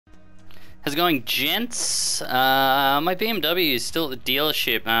How's it going, gents? My BMW is still at the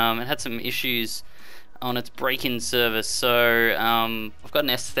dealership. It had some issues on its break-in service, so I've got an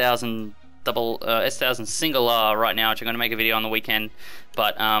S1000 single R right now, which I'm going to make a video on the weekend.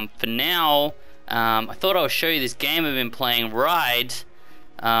 But for now, I thought I would show you this game I've been playing, Ride.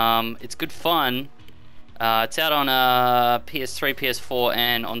 It's good fun. It's out on PS3, PS4,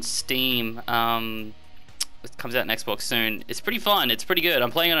 and on Steam. It comes out on Xbox soon. It's pretty fun. It's pretty good. I'm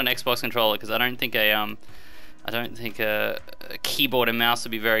playing it on an Xbox controller because I don't think a keyboard and mouse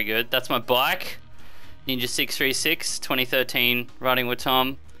would be very good. That's my bike, Ninja 636 2013 Riding with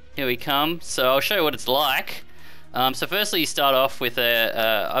Tom. Here we come. So I'll show you what it's like. So firstly, you start off with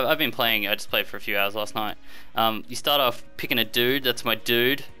I've been playing. I just played for a few hours last night. You start off picking a dude. That's my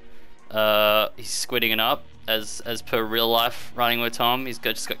dude. He's squidding it up as per real life Riding with Tom. He's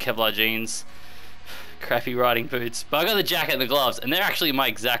just got Kevlar jeans, crappy riding boots, but I got the jacket and the gloves, and they're actually my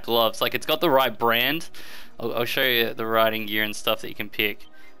exact gloves. Like, it's got the right brand. I'll show you the riding gear and stuff that you can pick.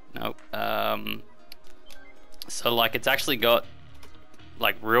 Nope. So like, it's actually got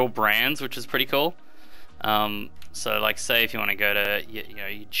like real brands, which is pretty cool. So like, say if you want to go to your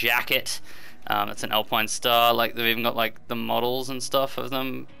jacket, it's an Alpine Star. Like, they've even got like the models and stuff of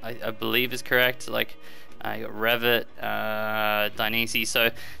them, I believe is correct. Like, you got Revit, Dainese.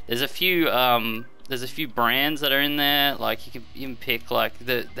 So there's a few brands that are in there. Like, you can pick like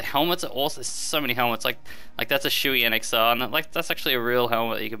the helmets are also, there's so many helmets. Like that's a Shui NXR, and that's actually a real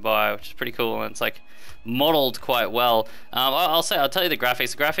helmet that you can buy, which is pretty cool, and it's like modeled quite well. I'll tell you the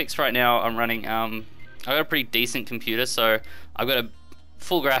graphics. The graphics right now, I'm running. I've got a pretty decent computer, so I've got a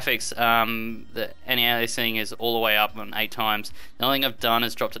full graphics. The NAAC is all the way up on 8 times. The only thing I've done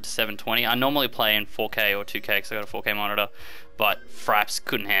is dropped it to 720. I normally play in 4K or 2K because I got a 4K monitor, but Fraps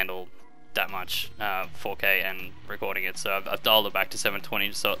couldn't handle that much 4K and recording it, so I've dialed it back to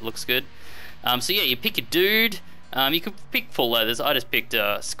 720 so it looks good. So yeah, you pick your dude. You could pick full leathers. I just picked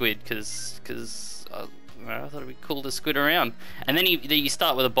Squid because I thought it'd be cool to squid around. And then you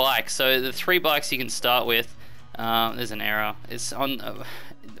start with a bike. So the 3 bikes you can start with. There's an error. It's on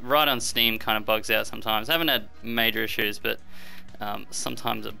right on Steam. Kind of bugs out sometimes. I haven't had major issues, but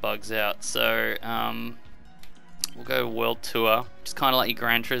sometimes it bugs out. So we'll go World Tour, just kind of like your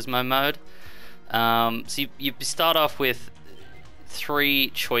Gran Turismo mode. So you start off with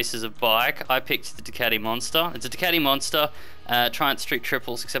 3 choices of bike. I picked the Ducati Monster. It's a Ducati Monster, Triumph Street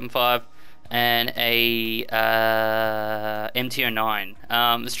Triple 675, and a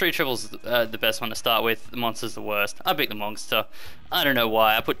MT-09. The Street Triple's the best one to start with. The Monster's the worst. I picked the Monster. I don't know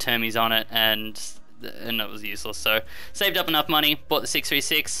why. I put Termies on it, and it was useless. So saved up enough money, bought the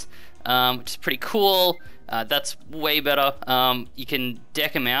 636, which is pretty cool. That's way better. You can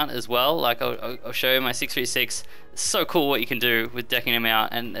deck them out as well. Like, I'll show you my 636. It's so cool what you can do with decking them out,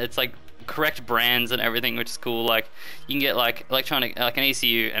 and it's like correct brands and everything, which is cool. Like, you can get like electronic, like an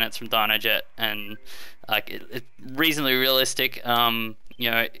ECU, and it's from Dynojet, and like it's reasonably realistic.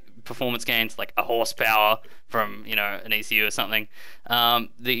 Performance gains like a horsepower from an ECU or something.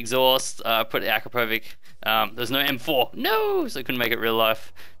 The exhaust, put Akrapovic. There's no M4, no, so I couldn't make it real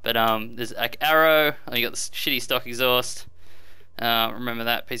life. But there's like Arrow. You got this shitty stock exhaust. Remember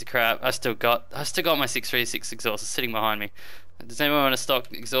that piece of crap? I still got my 636 exhaust. It's sitting behind me. Does anyone want a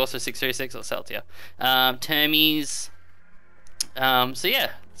stock exhaust for 636? I'll sell it to you. Termies. So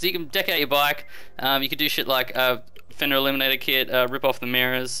yeah, so you can deck out your bike. You can do shit like fender eliminator kit, rip off the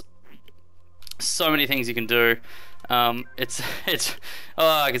mirrors. So many things you can do. I can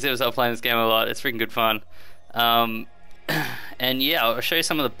see myself playing this game a lot. It's freaking good fun. And yeah, I'll show you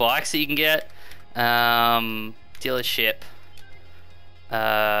some of the bikes that you can get. Dealership.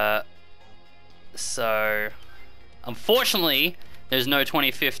 So unfortunately, there's no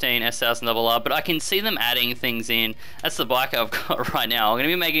 2015 S1000RR, but I can see them adding things in. That's the bike I've got right now. I'm going to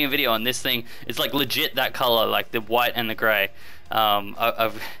be making a video on this thing. It's like legit that color, like the white and the gray.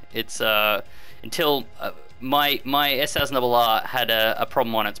 Until my S1000RR had a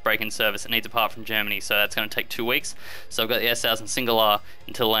problem on its break-in service. It needs a part from Germany, so that's going to take 2 weeks. So I've got the S1000 single R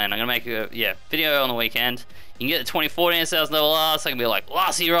until then. I'm going to make a video on the weekend. You can get the 2014 S1000RR, so I can be like,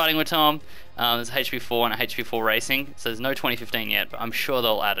 last year Riding with Tom. There's a HP4 and a HP4 Racing, so there's no 2015 yet, but I'm sure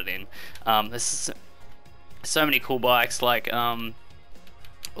they'll add it in. There's so many cool bikes, like all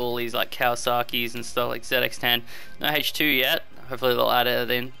these like Kawasaki's and stuff, like ZX10. No H2 yet. Hopefully they'll add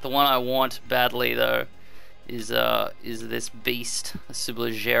it in. The one I want badly though is this beast, the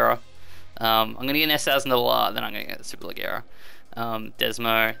Superleggera. I'm gonna get an S1000RR, then I'm gonna get the Superleggera.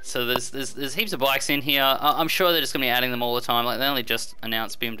 Desmo. So there's heaps of bikes in here. I'm sure they're just gonna be adding them all the time. Like they only just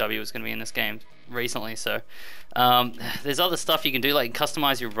announced BMW was gonna be in this game recently, so there's other stuff you can do, like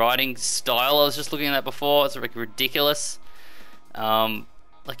customize your riding style. I was just looking at that before. It's like ridiculous.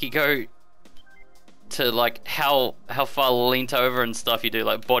 Like you go to like how far leant over and stuff you do,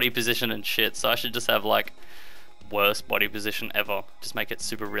 like body position and shit. So I should just have like worst body position ever. Just make it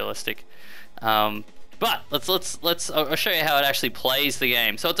super realistic. But I'll show you how it actually plays the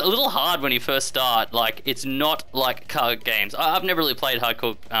game. So it's a little hard when you first start. Like it's not like car games. I've never really played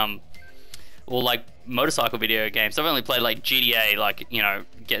hardcore or like motorcycle video games. I've only played like GTA, like you know,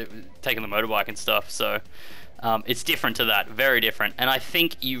 taking the motorbike and stuff. So it's different to that, very different. And I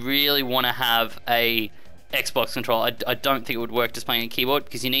think you really want to have a Xbox controller. I don't think it would work just playing a keyboard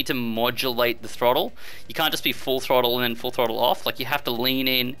because you need to modulate the throttle. You can't just be full throttle and then full throttle off. Like you have to lean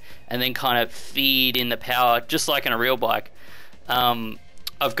in and then kind of feed in the power, just like in a real bike.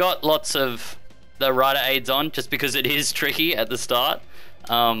 I've got lots of the rider aids on just because it is tricky at the start.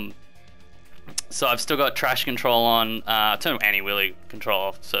 So I've still got traction control on, turned anti-wheelie control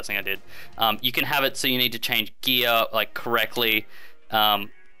off, first thing I did. You can have it so you need to change gear like correctly.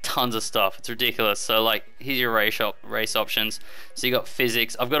 Tons of stuff, it's ridiculous. So like here's your race options. So you got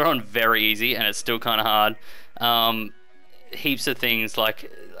physics. I've got it on very easy and it's still kind of hard. Heaps of things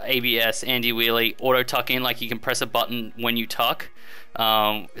like ABS, anti-wheelie, auto tuck in, like you can press a button when you tuck.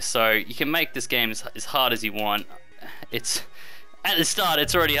 So you can make this game as hard as you want. It's at the start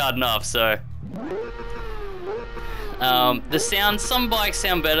it's already hard enough. So the sound, some bikes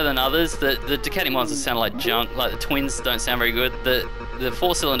sound better than others. The Ducati Monsters sound like junk. Like the twins don't sound very good. The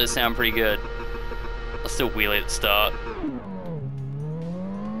four cylinders sound pretty good. I'll still wheelie at the start.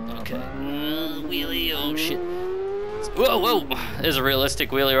 Okay, wheelie. Oh shit! Whoa! There's a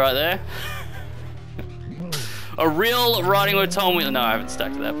realistic wheelie right there. A real Riding with Tom wheelie. No, I haven't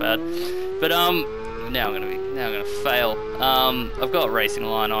stacked it that bad. But now I'm gonna fail. I've got racing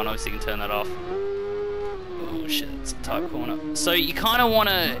line on. Obviously, you can turn that off. Oh shit, it's a tight corner. So you kind of want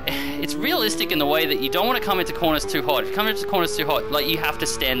to, it's realistic in the way that you don't want to come into corners too hot. If you come into corners too hot, like you have to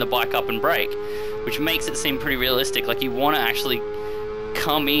stand the bike up and brake, which makes it seem pretty realistic. Like you want to actually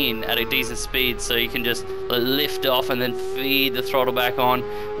come in at a decent speed so you can just lift off and then feed the throttle back on.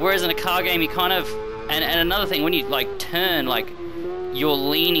 Whereas in a car game, you kind of, and another thing, when you like turn, like you're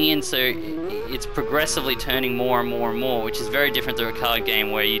leaning in, so it's progressively turning more and more and more, which is very different to a car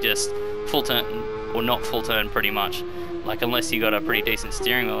game where you just full turn, or not full turn pretty much, like unless you got a pretty decent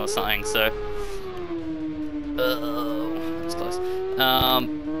steering wheel or something. So that's close.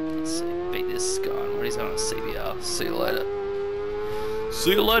 Let's see, beat this guy. What is on a CBR? See you later.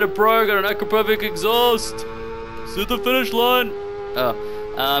 See you later, bro. Got an Acrobatic exhaust. See the finish line.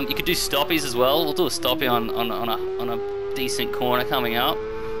 You could do stoppies as well. We'll do a stoppie on a decent corner coming up.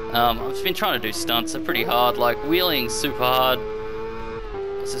 I've been trying to do stunts. They're pretty hard. Like wheeling, super hard.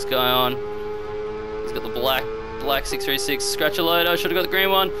 What's this going on? He's got the black 636 scratcher loader. Should have got the green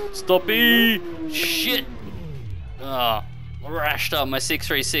one. Stoppy! Shit! Oh, rashed up my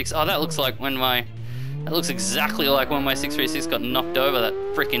 636. Oh, that looks like when that looks exactly like when my 636 got knocked over that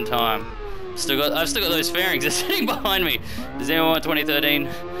freaking time. I've still got those fairings. They're sitting behind me. Does anyone want 2013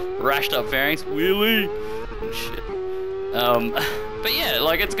 rashed up fairings? Wheelie! Oh, shit. But yeah,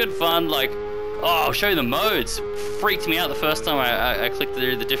 like it's good fun. Like, oh, I'll show you the modes. Freaked me out the first time I clicked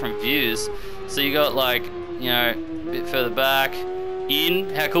through the different views. So you got like, you know, a bit further back, in,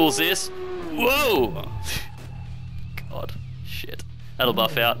 how cool is this? Whoa! God, shit. That'll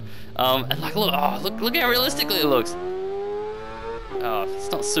buff out. And like, look how realistically it looks. Oh,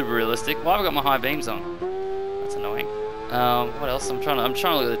 it's not super realistic. Why have I got my high beams on? That's annoying. What else? I'm trying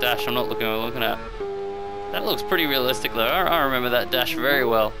to look at the dash. I'm not looking at. That looks pretty realistic though. I remember that dash very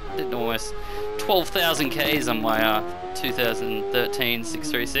well. I did almost 12,000 Ks on my 2013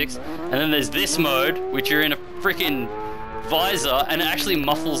 636. And then there's this mode, which you're in a freaking visor, and it actually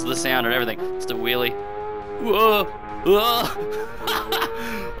muffles the sound and everything. Just a wheelie. Whoa! Whoa!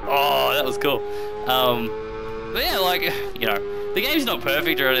 Oh, that was cool. But yeah, like, you know, the game's not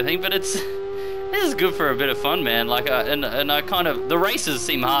perfect or anything, but this is good for a bit of fun, man. Like, and I kind of, the races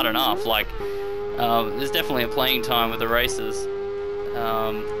seem hard enough. Like, there's definitely a playing time with the races.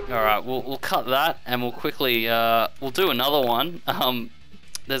 All right, we'll cut that and we'll quickly we'll do another one.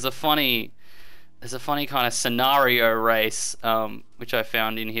 There's a funny kind of scenario race which I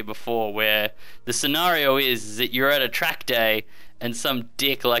found in here before, where the scenario is that you're at a track day and some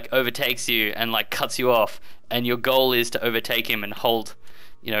dick like overtakes you and like cuts you off, and your goal is to overtake him and hold,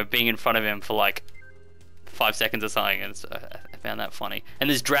 you know, being in front of him for like 5 seconds or something. And it's, I found that funny. And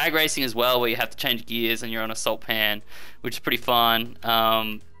there's drag racing as well, where you have to change gears and you're on a salt pan, which is pretty fun.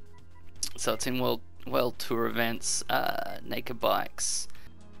 So it's in World Tour events, naked bikes.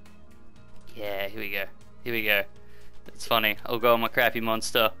 Yeah, here we go. Here we go. It's funny. I'll go on my crappy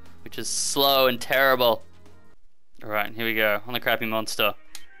monster, which is slow and terrible. Alright, here we go. On the crappy monster.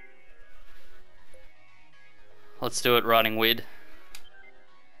 Let's do it riding with.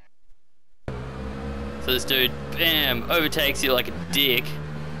 So this dude, bam, overtakes you like a dick.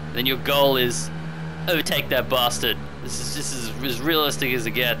 Then your goal is overtake that bastard. This is just as realistic as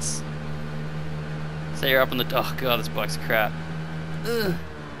it gets. Say you're up on the... Oh god, this bike's crap. Ugh.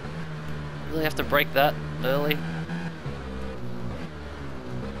 Really have to break that early?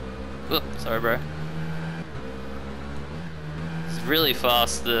 Oop, sorry bro. He's really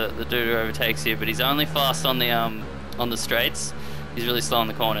fast, the dude who overtakes you, but he's only fast on the straights. He's really slow on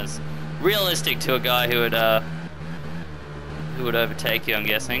the corners. Realistic to a guy who would overtake you, I'm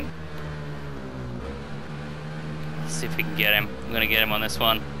guessing. Let's see if we can get him. I'm gonna get him on this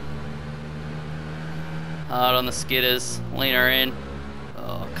one. Hard on the skidders, lean her in.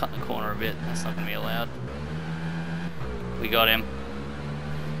 Oh, cut the corner a bit. That's not gonna be allowed. We got him.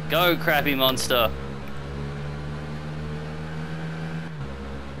 Go, crappy monster.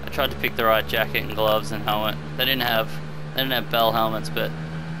 I tried to pick the right jacket and gloves and helmet. They didn't have bell helmets, but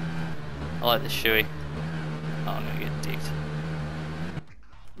I like the shoey. Oh, I'm gonna get dicked.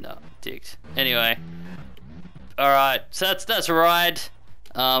 No, dicked. Anyway. Alright, so that's a ride.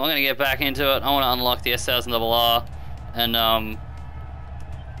 I'm gonna get back into it. I wanna unlock the S1000RR and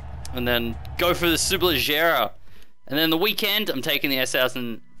then go for the Superleggera. And then the weekend, I'm taking the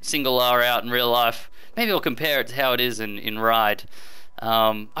S1000 single R out in real life. Maybe I'll compare it to how it is in ride.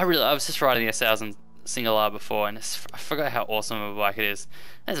 I was just riding the S1000 single R before, and I forgot how awesome of a bike it is.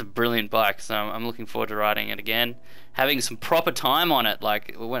 It's a brilliant bike, so I'm looking forward to riding it again, having some proper time on it.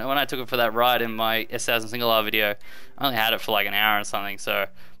 Like when I took it for that ride in my S1000 single R video, I only had it for like an hour or something. So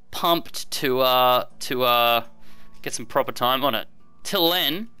pumped to get some proper time on it. Till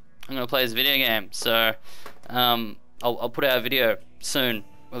then, I'm gonna play this video game. So I'll put out a video soon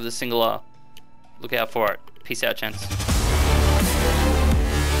of the single R. Look out for it. Peace out, gents.